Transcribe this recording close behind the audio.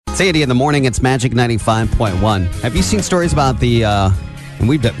Sandy in the morning, it's Magic 95.1. Have you seen stories about the, and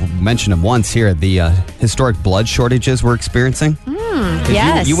we've mentioned them once here, the historic blood shortages we're experiencing?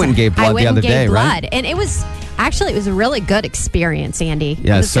 Yes. You went and gave blood the other day, right? And it was a really good experience, Andy.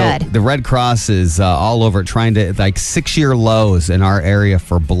 Yeah, it was so good. the Red Cross is all over trying to, 6-year lows in our area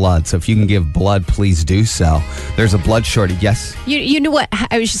for blood. So if you can give blood, please do so. There's a blood shortage. Yes? You know what?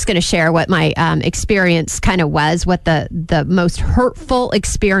 I was just going to share what my experience kind of was, what the most hurtful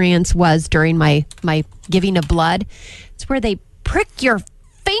experience was during my giving of blood. It's where they prick your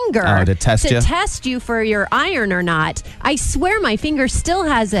finger to test you for your iron or not. I swear my finger still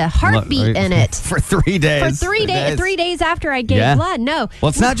has a heartbeat in it. For 3 days. For 3 days. 3 days after I gave blood. No. Well,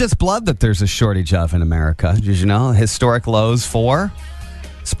 it's not just blood that there's a shortage of in America. Did you know? Historic lows for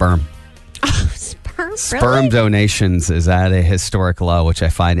sperm. Sperm Really? donations is at a historic low, which I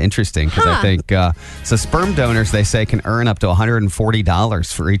find interesting because I think so. Sperm donors, they say, can earn up to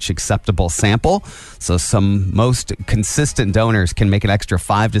 $140 for each acceptable sample. So some most consistent donors can make an extra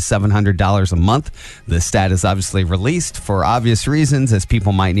 $500 to $700 a month. The stat is obviously released for obvious reasons, as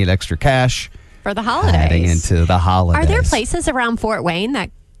people might need extra cash For the holidays. heading into the holidays. Are there places around Fort Wayne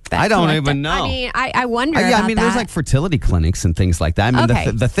that I don't collect even it? know. I mean, I wonder about I mean, there's that. fertility clinics and things like that. I mean, Okay.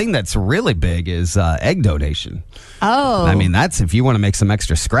 the thing that's really big is egg donation. Oh. I mean, that's if you want to make some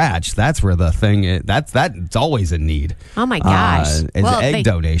extra scratch, that's where the thing is. That's always a need. Oh, my gosh. Is They egg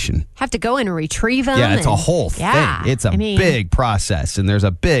donation. have to go in and retrieve them. Yeah, it's a whole thing. Yeah, It's a big process, and there's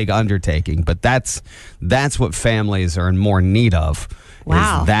a big undertaking. But that's what families are in more need of.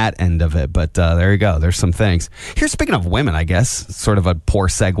 Wow. Is that end of it. But there you go. There's some things. Here, speaking of women, I guess, sort of a poor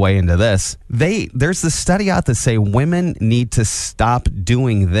segue into this. There's this study out that say women need to stop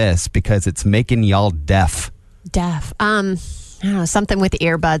doing this because it's making y'all deaf. Deaf. I don't know, something with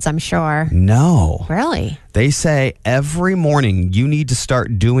earbuds, I'm sure. No. Really? They say every morning you need to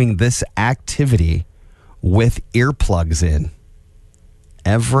start doing this activity with earplugs in.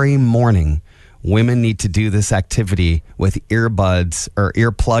 Every morning. Women need to do this activity with earbuds or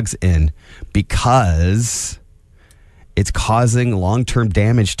earplugs in because it's causing long-term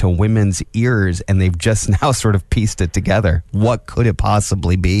damage to women's ears, and they've just now sort of pieced it together. What could it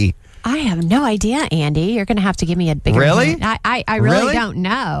possibly be? I have no idea, Andy. You're going to have to give me a bigger Really? hint. I really don't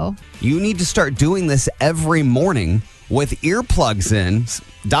know. You need to start doing this every morning with earplugs in.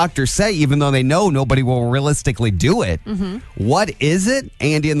 Doctors say, even though they know nobody will realistically do it. Mm-hmm. What is it?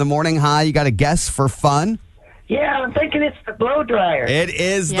 Andy in the morning. Hi, you got a guess for fun? Yeah, I'm thinking it's the blow dryer. It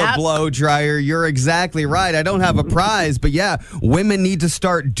is the blow dryer. You're exactly right. I don't have a prize, but yeah, women need to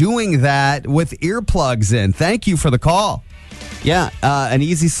start doing that with earplugs in. Thank you for the call. Yeah, an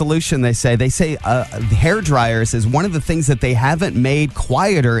easy solution, they say. They say hair dryers is one of the things that they haven't made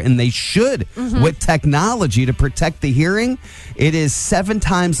quieter, and they should with technology to protect the hearing. It is 7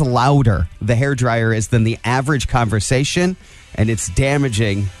 times louder, the hair dryer is, than the average conversation, and it's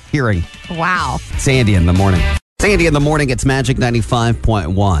damaging hearing. Wow. Sandy in the morning. Sandy in the morning, it's Magic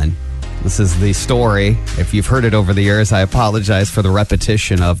 95.1. This is the story. If you've heard it over the years, I apologize for the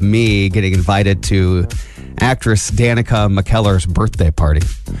repetition of me getting invited to actress Danica McKellar's birthday party.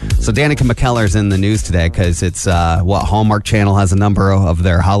 So Danica McKellar's in the news today because it's Hallmark Channel has a number of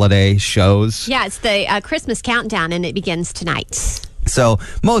their holiday shows. Yeah, it's the Christmas countdown, and it begins tonight. So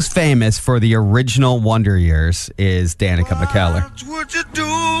most famous for the original Wonder Years is Danica McKellar. What would you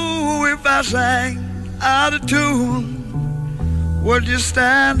do if I sang out of tune? Would you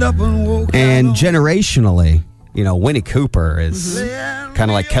stand up and walk And out? generationally, Winnie Cooper is kind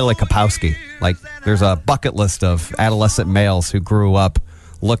of like Kelly Kapowski. Like, there's a bucket list of adolescent males who grew up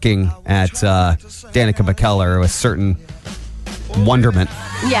looking at Danica McKellar with certain wonderment.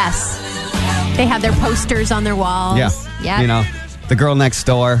 Yes. They have their posters on their walls. Yeah. The girl next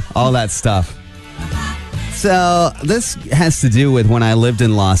door, all that stuff. So this has to do with when I lived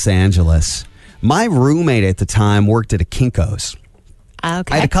in Los Angeles. My roommate at the time worked at a Kinko's.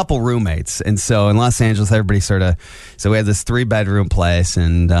 Okay. I had a couple roommates, and so in Los Angeles, everybody so we had this 3-bedroom place,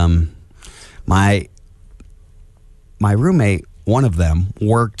 and my roommate, one of them,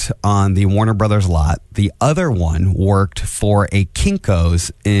 worked on the Warner Brothers lot. The other one worked for a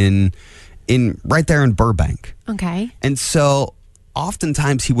Kinko's in right there in Burbank. Okay. And so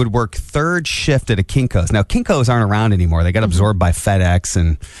oftentimes he would work third shift at a Kinko's. Now, Kinko's aren't around anymore. They got absorbed by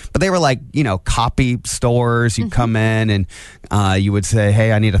FedEx, but they were like, copy stores. You'd come in and you would say,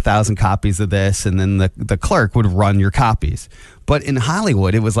 hey, I need 1,000 copies of this. And then the clerk would run your copies. But in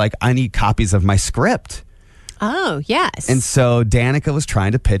Hollywood, it was like, I need copies of my script. Oh, yes. And so Danica was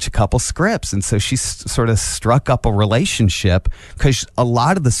trying to pitch a couple scripts. And so she sort of struck up a relationship because a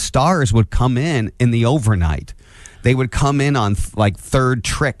lot of the stars would come in the overnight. they would come in on like third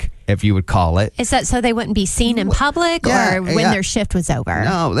trick, if you would call it. Is that so they wouldn't be seen in public or when their shift was over?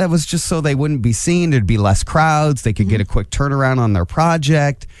 No, that was just so they wouldn't be seen. There'd be less crowds. They could get a quick turnaround on their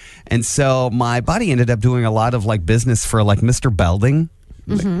project. And so my buddy ended up doing a lot of like business for like Mr. Belding.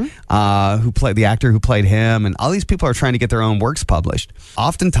 Who played the actor who played him, and all these people are trying to get their own works published.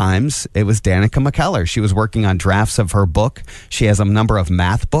 Oftentimes, it was Danica McKellar. She was working on drafts of her book. She has a number of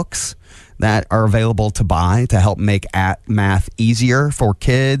math books that are available to buy to help make math easier for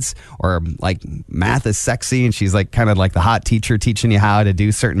kids, or like math is sexy, and she's like kind of like the hot teacher teaching you how to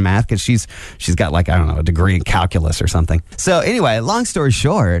do certain math because she's got like, I don't know, a degree in calculus or something. So anyway, long story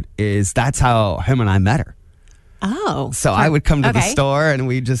short is that's how him and I met her. Oh. So I would come to the store and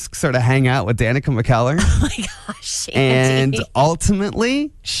we just sort of hang out with Danica McKellar. Oh my gosh, Andy. And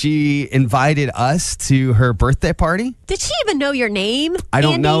ultimately, she invited us to her birthday party. Did she even know your name? I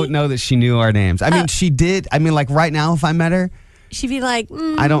don't Andy? know that she knew our names. I mean, she did. I mean, like right now, if I met her, She'd be like,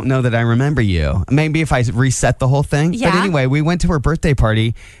 I don't know that I remember you. Maybe if I reset the whole thing. Yeah. But anyway, we went to her birthday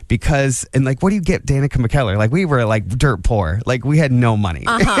party because, and like, what do you get Danica McKellar? Like, we were like dirt poor. Like, we had no money.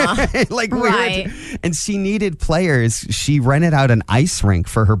 Like, Right. and she needed players. She rented out an ice rink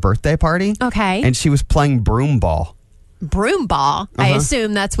for her birthday party. Okay. And she was playing broom ball. broom ball. I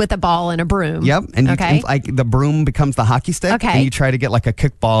assume that's with a ball and a broom. Yep. And you okay. like the broom becomes the hockey stick. Okay. And you try to get like a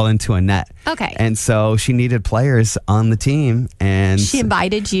kickball into a net. Okay. And so she needed players on the team, and She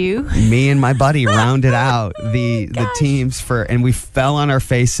invited you. me and my buddy rounded out the teams and we fell on our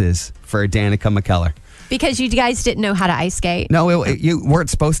faces for Danica McKellar. Because you guys didn't know how to ice skate. No, you weren't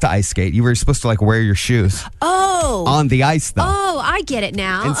supposed to ice skate. You were supposed to like wear your shoes Oh. on the ice though. Oh, I get it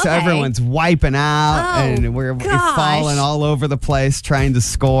now. And so Okay. everyone's wiping out, Oh, and we're gosh. falling all over the place trying to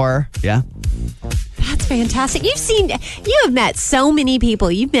score. Yeah. That's fantastic. You have met so many people.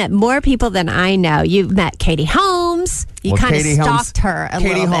 You've met more people than I know. You've met Katie Holmes. You kind of stalked her a Katie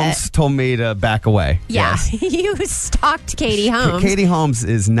little Holmes bit. told me to back away. Yeah, Yes. you stalked Katie Holmes. Katie Holmes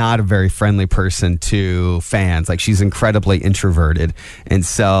is not a very friendly person to fans. Like, she's incredibly introverted. And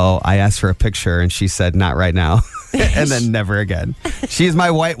so I asked for a picture, and she said, not right now. And then never again. She's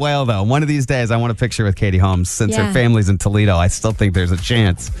my white whale, though. One of these days, I want a picture with Katie Holmes. Since her Yeah. family's in Toledo, I still think there's a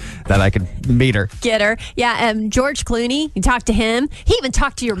chance that I could meet her. Get her. Yeah, George Clooney, you talked to him. He even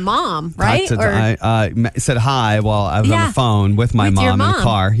talked to your mom, right? I said hi while I was on Yeah. the phone with my With your mom in the mom.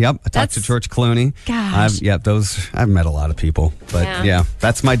 car. Yep. I talked That's- to George Clooney. Gosh. I've met a lot of people. But yeah,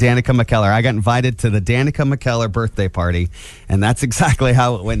 that's my Danica McKellar. I got invited to the Danica McKellar birthday party, and that's exactly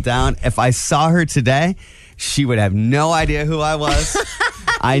how it went down. If I saw her today, she would have no idea who I was.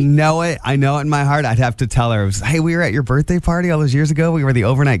 I know it in my heart. I'd have to tell her, hey, we were at your birthday party all those years ago. We were the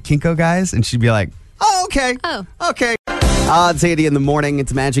Overnight Kinko guys. And she'd be like, oh, okay. Oh. Okay. It's 80 in the morning.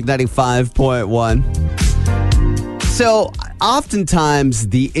 It's Magic 95.1. So oftentimes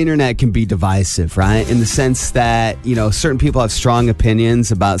the internet can be divisive, right? In the sense that, certain people have strong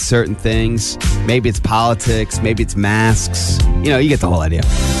opinions about certain things. Maybe it's politics, maybe it's masks. You get the whole idea.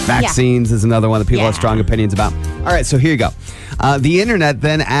 Vaccines is another one that people have strong opinions about. All right, so here you go. The internet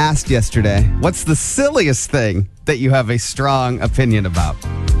then asked yesterday, what's the silliest thing that you have a strong opinion about?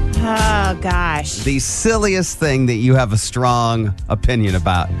 Oh, gosh. The silliest thing that you have a strong opinion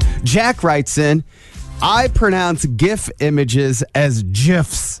about. Jack writes in, I pronounce GIF images as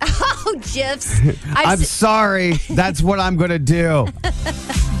GIFs. Oh, GIFs. I'm sorry. That's what I'm going to do.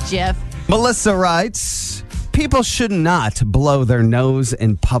 GIF. Melissa writes, people should not blow their nose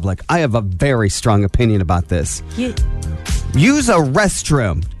in public. I have a very strong opinion about this. Use a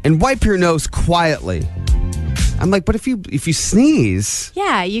restroom and wipe your nose quietly. I'm like, but if you sneeze,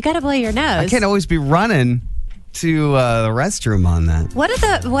 Yeah, you got to blow your nose. I can't always be running to the restroom on that.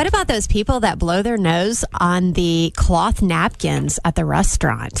 What about those people that blow their nose on the cloth napkins at the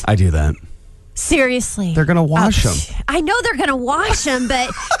restaurant? I do that. Seriously. They're going to wash them. I know they're going to wash them, but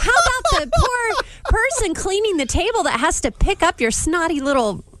how about the poor person cleaning the table that has to pick up your snotty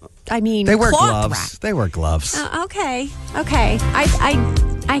little, They wear cloth gloves. wrap? They wear gloves. Okay.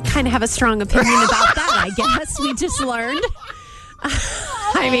 I kind of have a strong opinion about that, I guess. We just learned.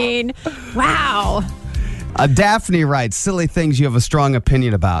 Wow. Daphne writes, silly things you have a strong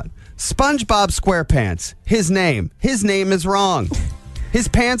opinion about. SpongeBob SquarePants. His name is wrong. His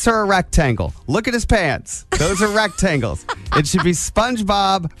pants are a rectangle. Look at his pants. Those are rectangles. It should be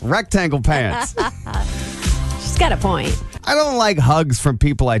SpongeBob rectangle pants. She's got a point. I don't like hugs from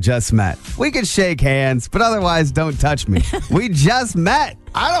people I just met. We can shake hands, but otherwise don't touch me. We just met.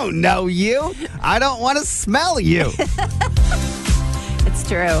 I don't know you. I don't want to smell you. It's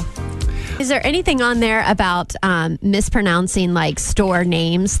true. Is there anything on there about mispronouncing like store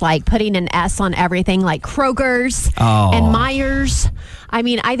names, like putting an S on everything, like Kroger's and Myers? I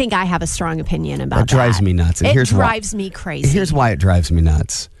mean, I think I have a strong opinion about that. It drives me nuts. And it here's drives me crazy. Here's why it drives me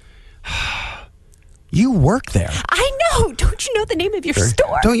nuts. You work there. I know. Don't you know the name of your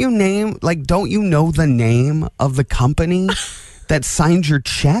store? Don't you know the name of the company that signed your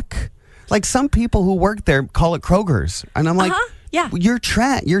check? Like some people who work there call it Kroger's. And I'm like, yeah. Your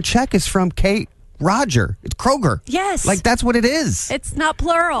check is from Kate Roger. It's Kroger. Yes. Like that's what it is. It's not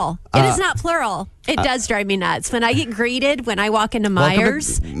plural. It is not plural. It does drive me nuts. When I get greeted, when I walk into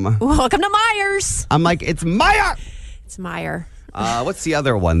Myers, welcome to Myers. I'm like, it's Meyer. It's Meyer. What's the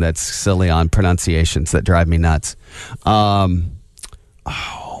other one that's silly on pronunciations that drive me nuts?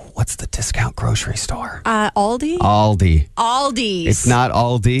 What's the discount grocery store? Aldi? Aldi's. It's not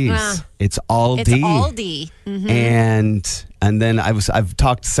Aldi's. It's Aldi. It's Aldi. Mm-hmm. And then I've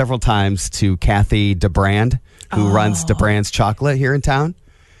talked several times to Kathy DeBrand, who runs DeBrand's Chocolate here in town.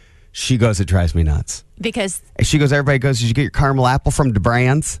 She goes, it drives me nuts. Because she goes, everybody goes, did you get your caramel apple from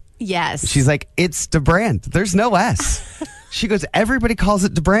DeBrand's? Yes. She's like, it's DeBrand. There's no S. She goes, everybody calls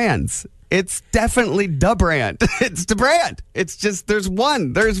it DeBrand's. It's definitely DeBrand. It's DeBrand. It's just, there's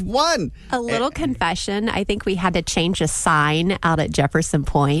one. A little confession. I think we had to change a sign out at Jefferson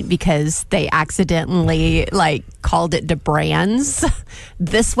Point because they accidentally called it DeBrand's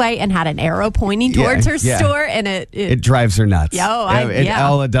this way and had an arrow pointing towards her store. And it drives her nuts. Yeah.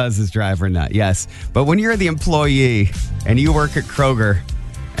 All it does is drive her nuts. Yes. But when you're the employee and you work at Kroger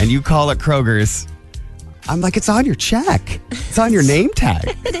and you call it Kroger's, I'm like, it's on your check. It's on your name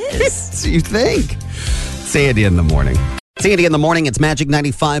tag. It is. So you think. Sandy in the morning. Sandy in the morning. It's Magic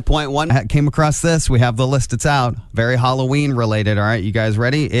 95.1. I came across this. We have the list. It's out. Very Halloween related. All right. You guys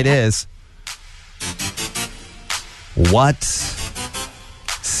ready? It is. What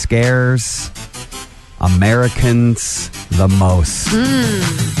scares Americans the most?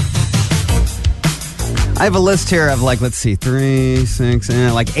 I have a list here of let's see, 3, 6, 8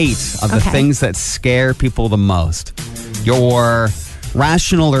 of the things that scare people the most. Your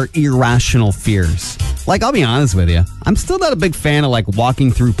rational or irrational fears. I'll be honest with you. I'm still not a big fan of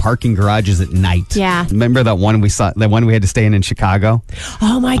walking through parking garages at night. Yeah. Remember that one we saw, that one we had to stay in Chicago?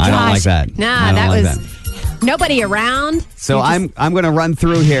 Oh my gosh. I don't like that. Nah, that was nobody around. So I'm going to run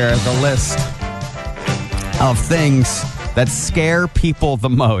through here the list of things that scare people the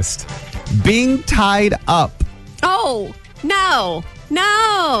most. Being tied up. Oh, no.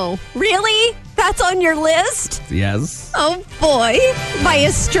 Really? That's on your list? Yes. Oh, boy. By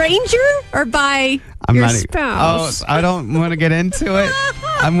a stranger or by your spouse? Oh, I don't want to get into it.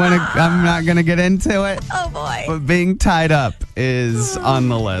 I'm not going to get into it. Oh, boy. But being tied up is on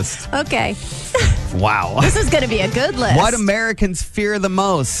the list. Okay. Wow. This is going to be a good list. What Americans fear the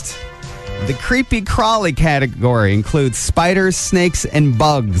most? The creepy crawly category includes spiders, snakes, and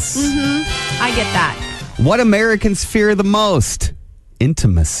bugs. Mm-hmm. I get that. What Americans fear the most?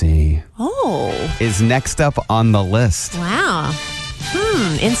 Intimacy. Oh. Is next up on the list. Wow.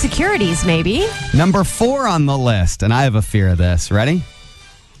 Insecurities, maybe. Number 4 on the list, and I have a fear of this. Ready?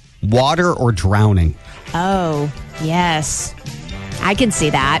 Water or drowning. Oh, yes. I can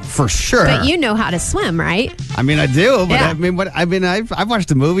see that. For sure. But you know how to swim, right? I mean, I do. But yeah. I've watched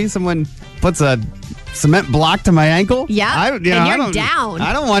a movie. Someone puts a cement block to my ankle. Yeah. And you're down.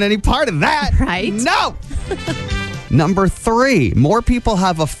 I don't want any part of that. Right? No. Number 3. More people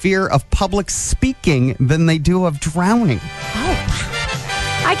have a fear of public speaking than they do of drowning.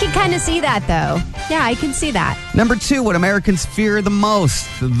 Oh, I can kind of see that, though. Yeah, I can see that. Number 2, what Americans fear the most,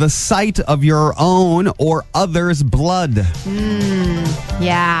 the sight of your own or others' blood.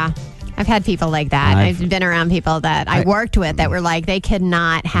 Yeah. I've had people like that. I've been around people that I worked with that were like, they could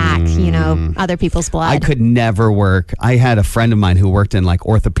not hack, other people's blood. I could never work. I had a friend of mine who worked in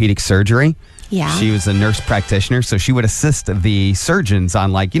orthopedic surgery. Yeah. She was a nurse practitioner, so she would assist the surgeons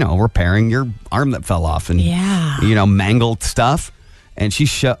on repairing your arm that fell off and, mangled stuff. And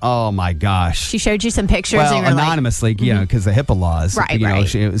oh my gosh. She showed you some pictures. Well, and you were anonymously, because the HIPAA laws. Right,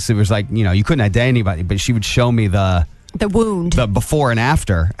 right. It was like, you couldn't identify anybody, but she would show me the wound, the before and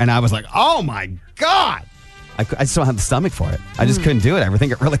after. And I was like, oh my God. I just don't have the stomach for it. I just couldn't do it. I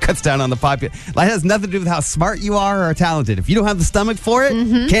think it really cuts down on the population. It has nothing to do with how smart you are or talented. If you don't have the stomach for it,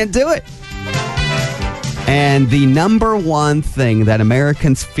 can't do it. And the number 1 thing that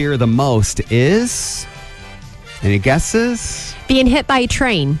Americans fear the most is, any guesses? Being hit by a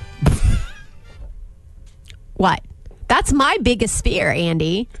train. What? That's my biggest fear,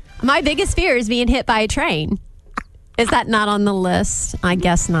 Andy. My biggest fear is being hit by a train. Is that not on the list? I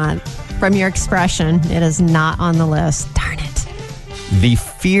guess not. From your expression, it is not on the list. Darn it. The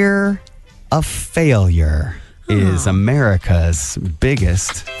fear of failure is America's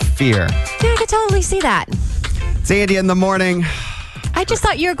biggest fear. Yeah, I could totally see that. It's Andy in the morning. I just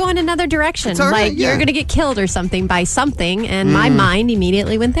thought you were going another direction. all right, Like yeah. you're going to get killed or something by something, and my mind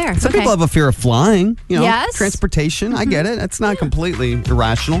immediately went there. Some people have a fear of flying, Yes. transportation. I get it. It's not completely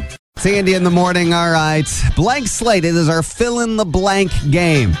irrational. It's Andy in the morning. All right. Blank slate. It is our fill in the blank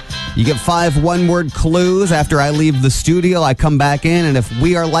game. You get 5 one-word clues. After I leave the studio, I come back in, and if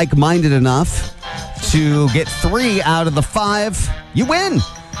we are like-minded enough to get 3 out of the 5, you win.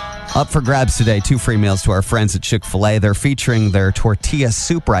 Up for grabs today, 2 free meals to our friends at Chick-fil-A. They're featuring their tortilla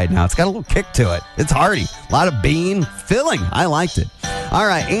soup right now. It's got a little kick to it. It's hearty. A lot of bean filling. I liked it. All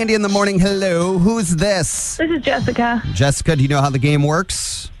right, Andy in the morning. Hello. Who's this? This is Jessica. Jessica, do you know how the game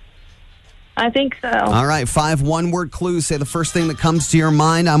works? I think so. All right, 5 one-word clues. Say the first thing that comes to your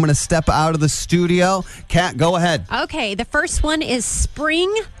mind. I'm going to step out of the studio. Kat, go ahead. Okay, the first one is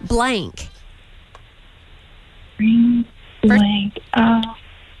spring blank. Spring blank.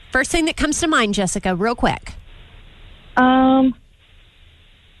 First thing that comes to mind, Jessica, real quick.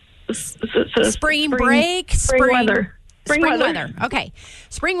 Spring break. Spring weather. Spring weather. Okay.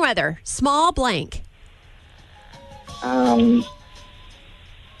 Spring weather. Small blank.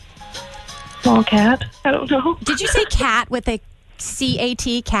 Small cat. I don't know. Did you say cat with a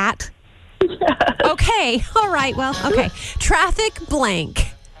C-A-T, cat? Okay. All right. Well, okay. Traffic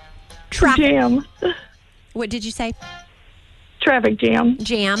blank. Jam. What did you say? Traffic jam.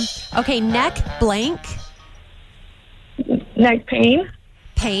 Jam. Okay. Neck blank. Neck pain.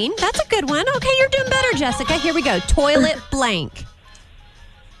 Pain. That's a good one. Okay. You're doing better, Jessica. Here we go. Toilet blank.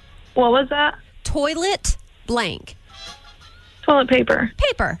 What was that? Toilet blank. Toilet paper.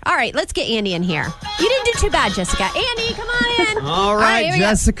 Paper. All right, let's get Andy in here. You didn't do too bad, Jessica. Andy, come on in. All right, here we go.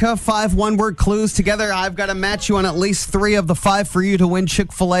 Jessica, 5 one-word clues together. I've got to match you on at least 3 of the 5 for you to win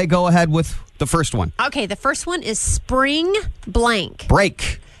Chick-fil-A. Go ahead with the first one. Okay, the first one is spring blank.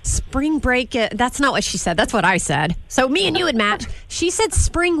 Break. Spring break. That's not what she said. That's what I said. So me and you would match. She said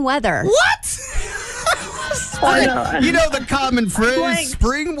spring weather. What? I know. You know the common phrase, Blank.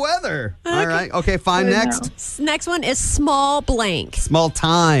 spring weather. All right. Okay, fine. I know. Next. Next one is small blank. Small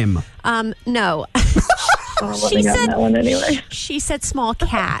time. No. Oh, she got that one anyway. She said small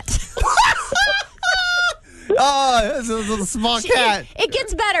cat. Oh, this is a small cat. It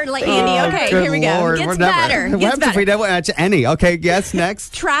gets better, like Andy. Okay, Good here we go. Lord. Gets We're never- better. What Gets happens if we better. never match any? Okay, yes,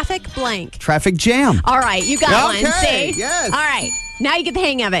 next. Traffic blank. Traffic jam. All right, you got one. Okay, See? yes. All right, now you get the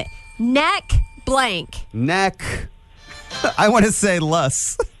hang of it. Neck blank. Neck. I want to say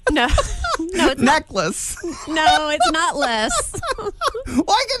less. No, it's not. Necklace. No, it's not less.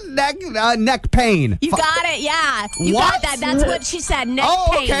 Why get neck pain? You got it. Yeah, you What? got that. That's what she said. Neck Oh,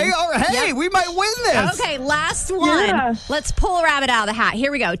 pain. okay. All right. Hey, Yep. we might win this. Okay, last one. Yeah. Let's pull a rabbit out of the hat.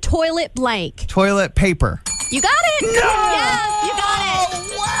 Here we go. Toilet blank. Toilet paper. You got it. No! Yes, you got it.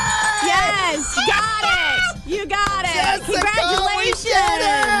 No way! Yes, you got it. You got it. Jessica, Congratulations. we did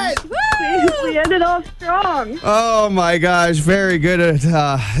it! Woo! We ended off strong. Oh my gosh, very good at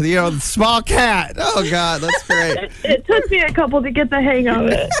the small cat. Oh God, that's great. It took me a couple to get the hang of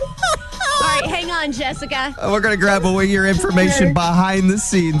it. All right, hang on, Jessica. We're gonna grab away your information behind the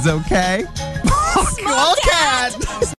scenes, okay? Small cat.